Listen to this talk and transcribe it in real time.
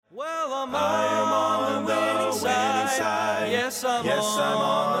on the winning side. Yes, I'm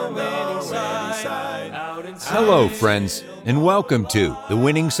on the winning side. Hello, friends, and welcome to the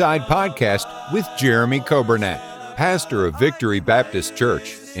Winning Side Podcast with Jeremy Coburnett, pastor of Victory Baptist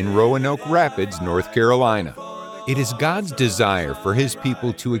Church in Roanoke Rapids, North Carolina. It is God's desire for His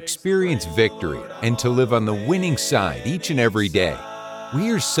people to experience victory and to live on the winning side each and every day. We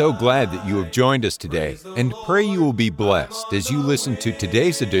are so glad that you have joined us today and pray you will be blessed as you listen to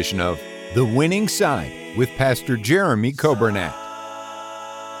today's edition of The Winning Side with Pastor Jeremy Coburnett.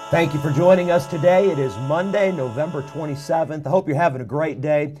 Thank you for joining us today. It is Monday, November 27th. I hope you're having a great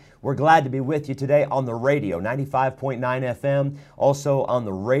day. We're glad to be with you today on the radio, 95.9 FM, also on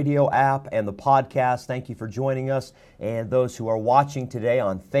the radio app and the podcast. Thank you for joining us. And those who are watching today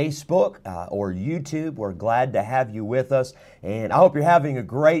on Facebook or YouTube, we're glad to have you with us. And I hope you're having a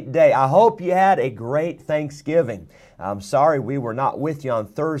great day. I hope you had a great Thanksgiving. I'm sorry we were not with you on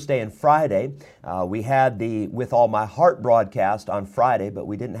Thursday and Friday. We had the With All My Heart broadcast on Friday, but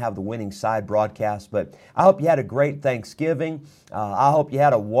we didn't have the Winning Side broadcast. But I hope you had a great Thanksgiving. I hope you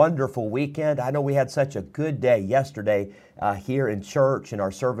had a wonderful weekend. I know we had such a good day yesterday here in church in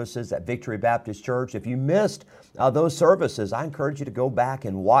our services at Victory Baptist Church. If you missed those services, I encourage you to go back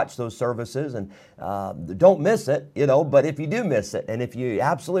and watch those services, and don't miss it, but if you do miss it, and if you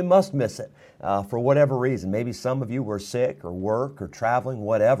absolutely must miss it for whatever reason, maybe some of you were sick or work or traveling,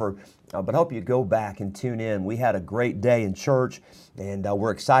 whatever, but hope you go back and tune in. We had a great day in church, and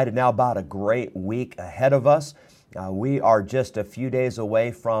we're excited now about a great week ahead of us. We are just a few days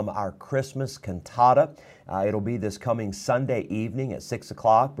away from our Christmas cantata. It'll be this coming Sunday evening at 6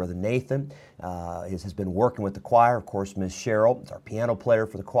 o'clock. Brother Nathan has been working with the choir. Of course, Ms. Cheryl is our piano player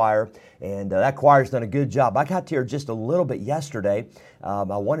for the choir, and that choir's done a good job. I got to hear just a little bit yesterday. I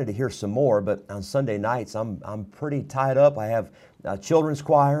wanted to hear some more, but on Sunday nights, I'm pretty tied up. I have children's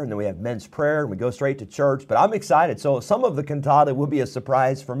choir, and then we have men's prayer, and we go straight to church. But I'm excited. So some of the cantata will be a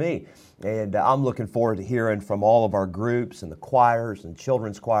surprise for me. And I'm looking forward to hearing from all of our groups and the choirs and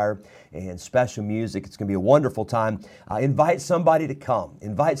children's choir and special music. It's going to be a wonderful time. Invite somebody to come.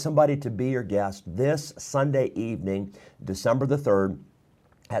 Invite somebody to be your guest this Sunday evening, December the 3rd.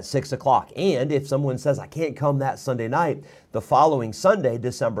 At 6 o'clock. And if someone says, I can't come that Sunday night, the following Sunday,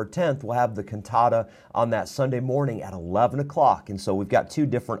 December 10th, we'll have the cantata on that Sunday morning at 11 o'clock. And so we've got two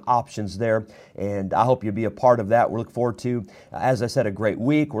different options there, and I hope you'll be a part of that. We're looking forward to, as I said, a great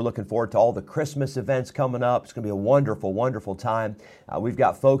week. We're looking forward to all the Christmas events coming up. It's going to be a wonderful, wonderful time. We've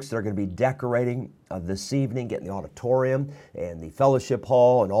got folks that are going to be decorating this evening, getting the auditorium and the fellowship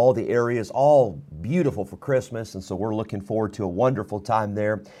hall and all the areas, all beautiful for Christmas. And so we're looking forward to a wonderful time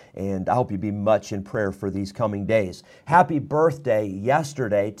there. And I hope you be much in prayer for these coming days. Happy birthday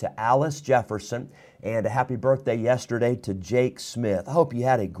yesterday to Alice Jefferson, and a happy birthday yesterday to Jake Smith. I hope you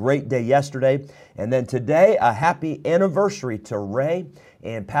had a great day yesterday. And then today, a happy anniversary to Ray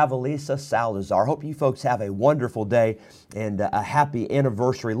and Pavelisa Salazar. Hope you folks have a wonderful day and a happy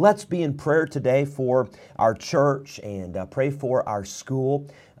anniversary. Let's be in prayer today for our church and pray for our school.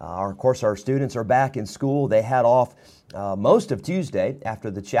 Of course, our students are back in school. They had off most of Tuesday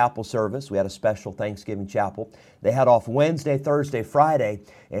after the chapel service. We had a special Thanksgiving chapel. They had off Wednesday, Thursday, Friday,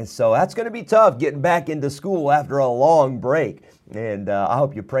 and so that's going to be tough getting back into school after a long break. And I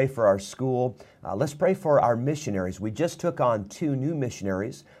hope you pray for our school. Let's pray for our missionaries. We just took on 2 new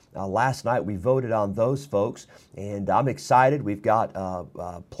missionaries. Last night we voted on those folks, and I'm excited. We've got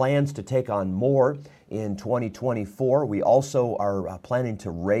plans to take on more in 2024. We also are planning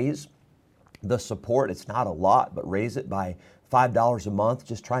to raise the support. It's not a lot, but raise it by $5 a month,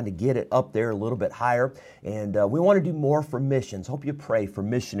 just trying to get it up there a little bit higher. And we want to do more for missions. Hope you pray for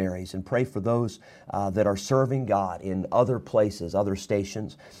missionaries and pray for those that are serving God in other places, other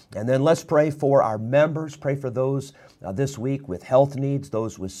stations. And then let's pray for our members. Pray for those this week with health needs,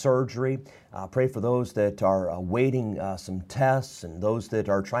 those with surgery. Pray for those that are awaiting some tests and those that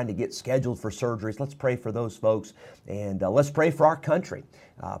are trying to get scheduled for surgeries. Let's pray for those folks. And let's pray for our country.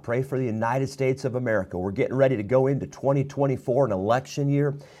 Pray for the United States of America. We're getting ready to go into 2024, an election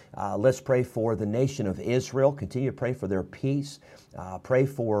year. Let's pray for the nation of Israel. Continue to pray for their peace. Pray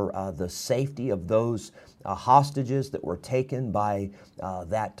for the safety of those hostages that were taken by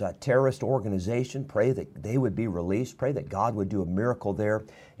that terrorist organization. Pray that they would be released. Pray that God would do a miracle there.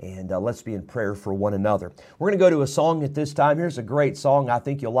 And let's be in prayer for one another. We're going to go to a song at this time. Here's a great song. I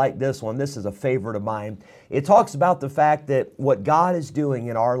think you'll like this one. This is a favorite of mine. It talks about the fact that what God is doing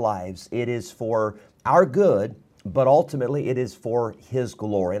in our lives, it is for our good, but ultimately it is for His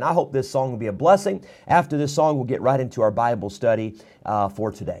glory. And I hope this song will be a blessing. After this song, we'll get right into our Bible study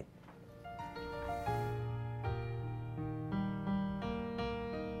for today.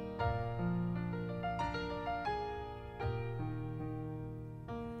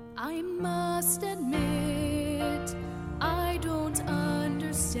 I must admit, I don't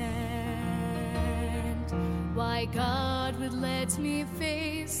understand why God would let me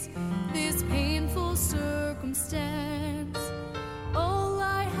face this painful circumstance. All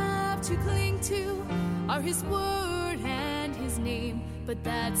I have to cling to are His word and His name, but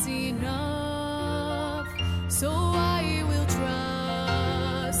that's enough, so I will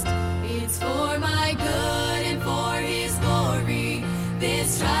trust. It's for my good and for His glory.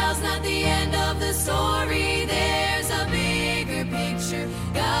 This trial's not the end of the story. There's a bigger picture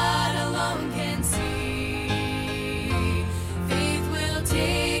God alone can see. Faith will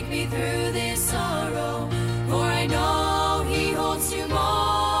take me through this sorrow, for I know He holds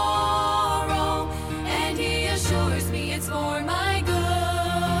tomorrow, and He assures me it's for my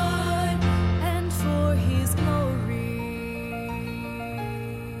good and for His glory.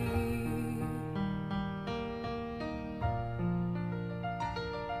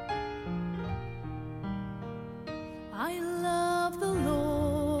 I love the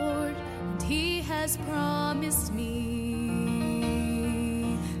Lord, and He has promised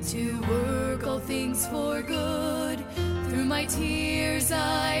me to work all things for good. Through my tears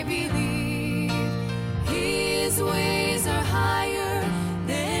I believe His ways are higher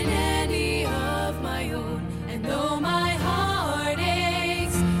than any of my own. And though my heart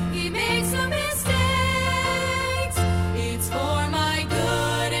aches, He makes no mistakes. It's for my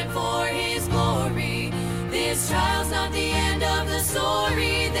good and for His glory. This trial's not the end of the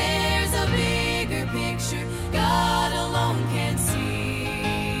story. There's a bigger picture God alone can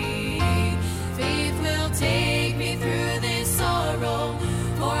see. Faith will take me through this sorrow,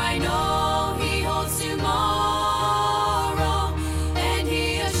 for I know He holds tomorrow, and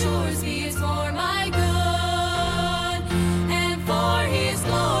He assures me it's for my good and for His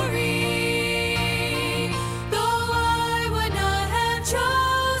glory. Though I would not have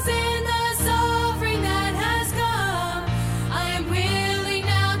chosen the suffering that has come, I am willing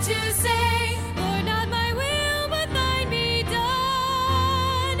now to say, Lord, not my will, but thine be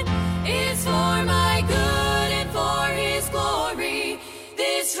done. It's for my good and for His glory.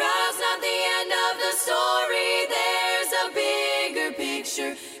 This trial's not the end of the story. There's a bigger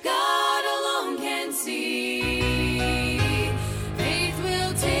picture God alone can see. Faith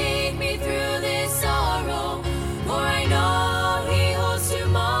will take me through this sorrow, for I know He holds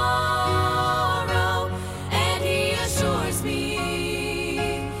tomorrow, and He assures me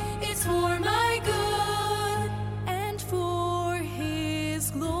it's for my good and for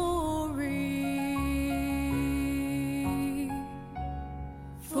His glory.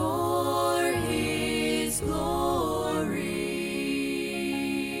 For His glory.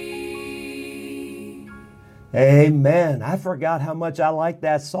 Amen. I forgot how much I like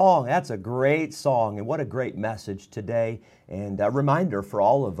that song. That's a great song, and what a great message today. And a reminder for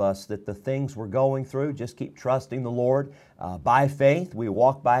all of us that the things we're going through, just keep trusting the Lord by faith. We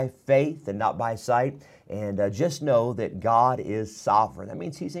walk by faith and not by sight. And just know that God is sovereign. That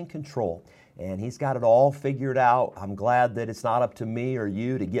means He's in control, and He's got it all figured out. I'm glad that it's not up to me or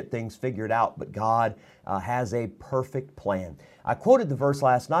you to get things figured out, but God has a perfect plan. I quoted the verse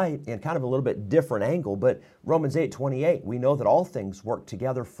last night in kind of a little bit different angle, but Romans 8:28, we know that all things work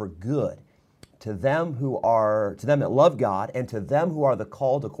together for good to them that love God, and to them who are the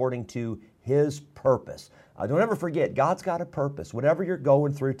called according to His purpose. Don't ever forget, God's got a purpose. Whatever you're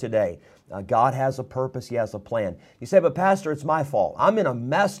going through today, God has a purpose. He has a plan. You say, but Pastor, it's my fault. I'm in a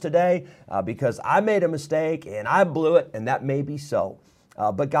mess today because I made a mistake and I blew it, and that may be so.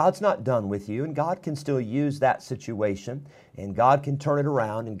 But God's not done with you, and God can still use that situation, and God can turn it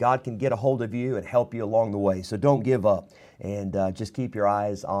around, and God can get a hold of you and help you along the way. So don't give up, and just keep your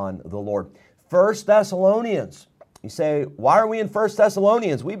eyes on the Lord. 1 Thessalonians. You say, why are we in 1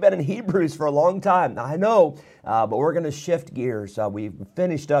 Thessalonians? We've been in Hebrews for a long time. Now, I know, but we're going to shift gears. We've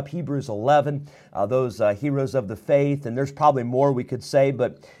finished up Hebrews 11, those heroes of the faith, and there's probably more we could say,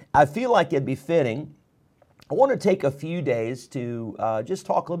 but I feel like it'd be fitting. I want to take a few days to just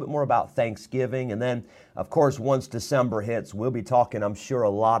talk a little bit more about Thanksgiving, and then, of course, once December hits, we'll be talking, I'm sure, a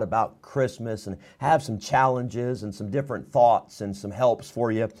lot about Christmas and have some challenges and some different thoughts and some helps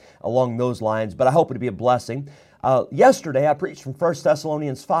for you along those lines, but I hope it'll be a blessing. Yesterday, I preached from 1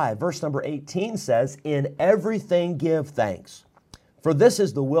 Thessalonians 5. Verse number 18 says, "In everything give thanks, for this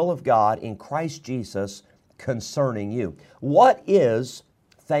is the will of God in Christ Jesus concerning you." What is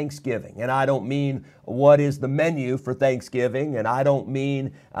Thanksgiving? And I don't mean what is the menu for Thanksgiving, and I don't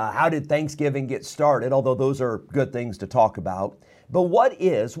mean how did Thanksgiving get started, although those are good things to talk about. But what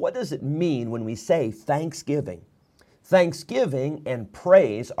does it mean when we say Thanksgiving? Thanksgiving and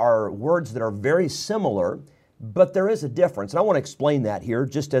praise are words that are very similar, but there is a difference. And I want to explain that here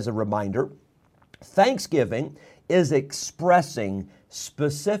just as a reminder. Thanksgiving is expressing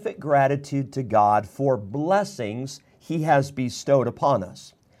specific gratitude to God for blessings He has bestowed upon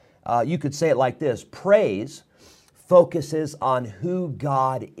us. You could say it like this: praise focuses on who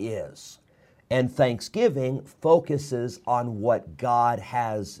God is, and thanksgiving focuses on what God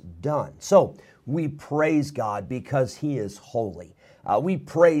has done. So we praise God because He is holy. We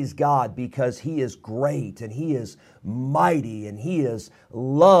praise God because He is great, and He is mighty, and He is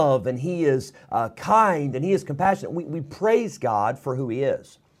love, and He is kind, and He is compassionate. We praise God for who He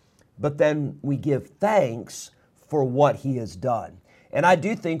is. But then we give thanks for what He has done. And I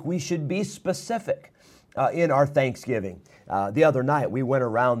do think we should be specific in our thanksgiving. The other night we went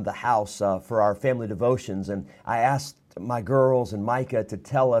around the house for our family devotions, and I asked my girls and Micah to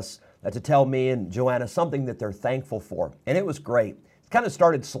tell me and Joanna something that they're thankful for. And it was great. It kind of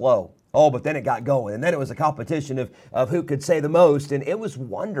started slow. But then it got going. And then it was a competition of who could say the most. And it was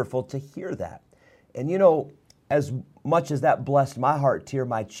wonderful to hear that. And you know, as much as that blessed my heart to hear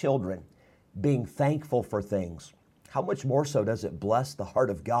my children being thankful for things, how much more so does it bless the heart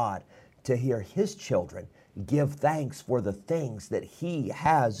of God to hear His children give thanks for the things that He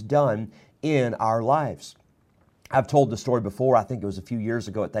has done in our lives. I've told the story before. I think it was a few years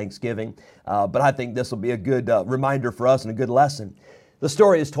ago at Thanksgiving, but I think this will be a good reminder for us and a good lesson. The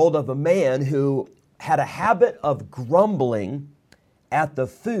story is told of a man who had a habit of grumbling at the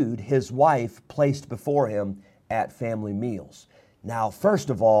food his wife placed before him at family meals. Now,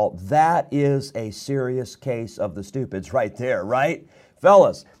 first of all, that is a serious case of the stupids right there, right?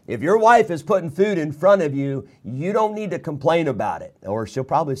 Fellas, if your wife is putting food in front of you, you don't need to complain about it. Or she'll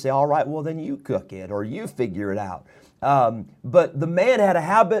probably say, all right, well, then you cook it or you figure it out. But the man had a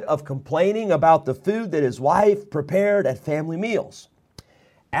habit of complaining about the food that his wife prepared at family meals.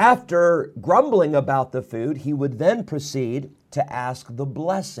 After grumbling about the food, he would then proceed to ask the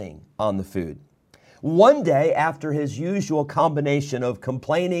blessing on the food. One day, after his usual combination of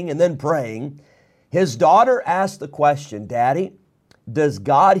complaining and then praying, his daughter asked the question, "Daddy, does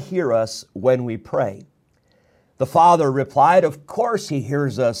God hear us when we pray?" The father replied, "Of course He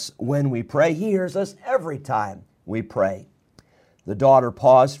hears us when we pray. He hears us every time we pray." The daughter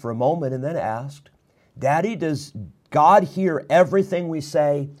paused for a moment and then asked, "Daddy, does God hear everything we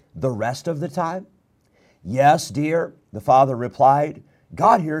say the rest of the time?" "Yes, dear," the father replied.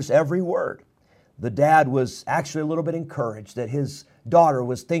 "God hears every word." The dad was actually a little bit encouraged that his daughter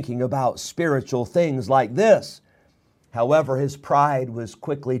was thinking about spiritual things like this. However, his pride was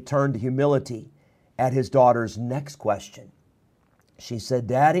quickly turned to humility at his daughter's next question. She said,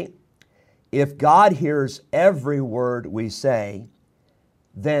 "Daddy, if God hears every word we say,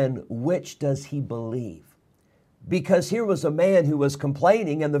 then which does He believe?" Because here was a man who was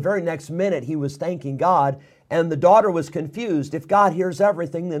complaining, and the very next minute he was thanking God, and the daughter was confused. If God hears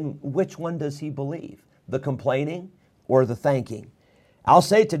everything, then which one does He believe? The complaining or the thanking? I'll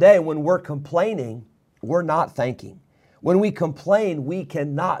say today, when we're complaining, we're not thanking. When we complain, we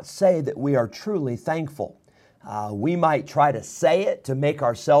cannot say that we are truly thankful. We might try to say it to make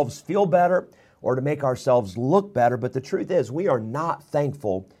ourselves feel better or to make ourselves look better, but the truth is we are not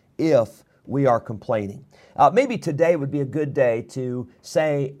thankful if we are complaining. Maybe today would be a good day to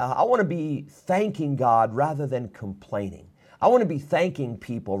say, I want to be thanking God rather than complaining. I want to be thanking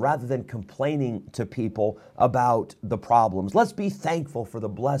people rather than complaining to people about the problems. Let's be thankful for the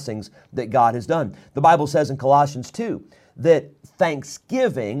blessings that God has done. The Bible says in Colossians 2 that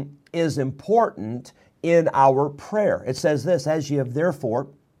thanksgiving is important in our prayer. It says this, "As ye have therefore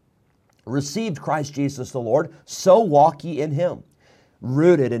received Christ Jesus the Lord, so walk ye in Him,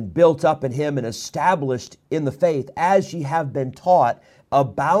 rooted and built up in Him and established in the faith, as ye have been taught,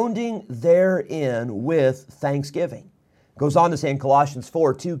 abounding therein with thanksgiving." Goes on to say in Colossians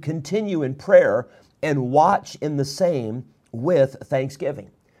 4, to continue in prayer and watch in the same with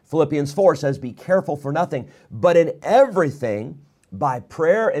thanksgiving. Philippians 4 says, "Be careful for nothing, but in everything by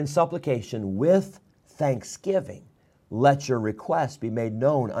prayer and supplication with thanksgiving, let your requests be made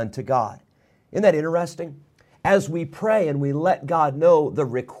known unto God." Isn't that interesting? As we pray and we let God know the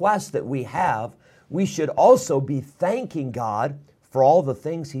requests that we have, we should also be thanking God for all the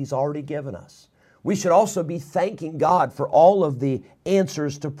things He's already given us. We should also be thanking God for all of the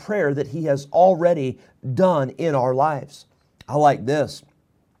answers to prayer that He has already done in our lives. I like this.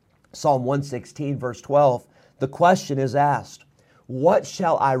 Psalm 116, verse 12, the question is asked, "What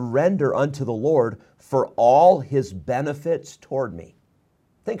shall I render unto the Lord for all His benefits toward me?"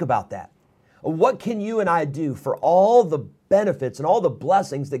 Think about that. What can you and I do for all the benefits and all the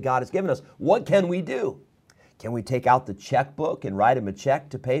blessings that God has given us? What can we do? Can we take out the checkbook and write Him a check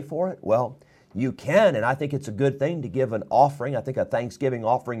to pay for it? Well, You can, and I think it's a good thing to give an offering. I think a Thanksgiving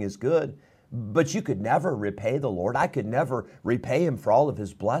offering is good, but you could never repay the Lord. I could never repay Him for all of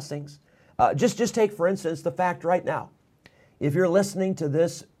His blessings. Just take, for instance, the fact right now. If you're listening to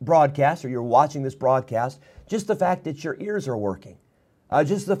this broadcast or you're watching this broadcast, just the fact that your ears are working,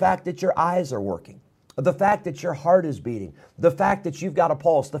 just the fact that your eyes are working, the fact that your heart is beating, the fact that you've got a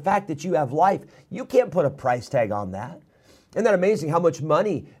pulse, the fact that you have life, you can't put a price tag on that. Isn't that amazing how much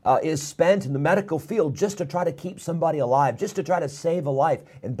money is spent in the medical field just to try to keep somebody alive, just to try to save a life?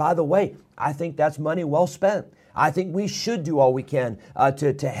 And by the way, I think that's money well spent. I think we should do all we can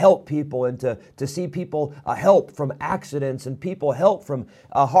to help people and to see people help from accidents and people help from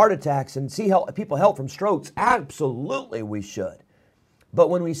heart attacks and see people help from strokes. Absolutely we should. But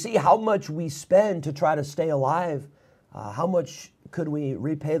when we see how much we spend to try to stay alive, how much could we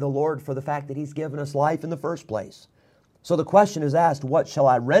repay the Lord for the fact that He's given us life in the first place? So the question is asked, what shall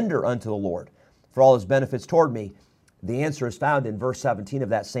I render unto the Lord for all His benefits toward me? The answer is found in verse 17 of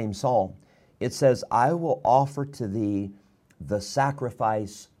that same psalm. It says, I will offer to Thee the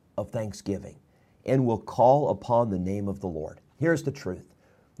sacrifice of thanksgiving and will call upon the name of the Lord. Here's the truth.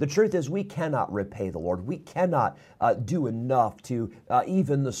 The truth is we cannot repay the Lord. We cannot do enough to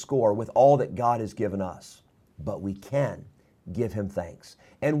even the score with all that God has given us. But we can give Him thanks.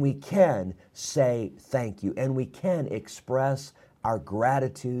 And we can say thank you. And we can express our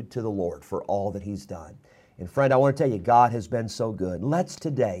gratitude to the Lord for all that He's done. And friend, I want to tell you, God has been so good. Let's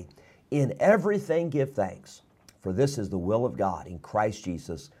today, in everything, give thanks. For this is the will of God in Christ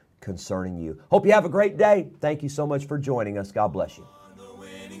Jesus concerning you. Hope you have a great day. Thank you so much for joining us. God bless you. On the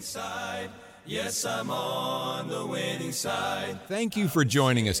winning side. Yes, I'm on the winning side. Thank you for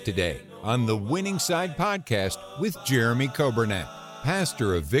joining us today on the Winning Side Podcast with Jeremy Coburnett,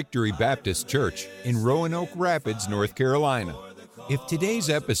 pastor of Victory Baptist Church in Roanoke Rapids, North Carolina. If today's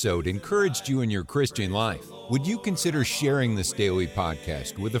episode encouraged you in your Christian life, would you consider sharing this daily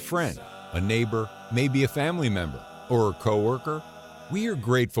podcast with a friend, a neighbor, maybe a family member, or a coworker? We are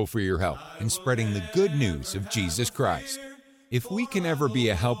grateful for your help in spreading the good news of Jesus Christ. If we can ever be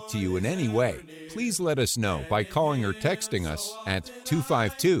a help to you in any way, please let us know by calling or texting us at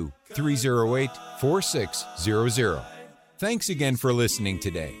 252-308-4600. Thanks again for listening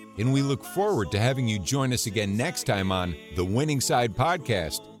today, and we look forward to having you join us again next time on the Winning Side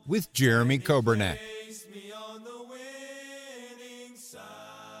Podcast with Jeremy Coburnett.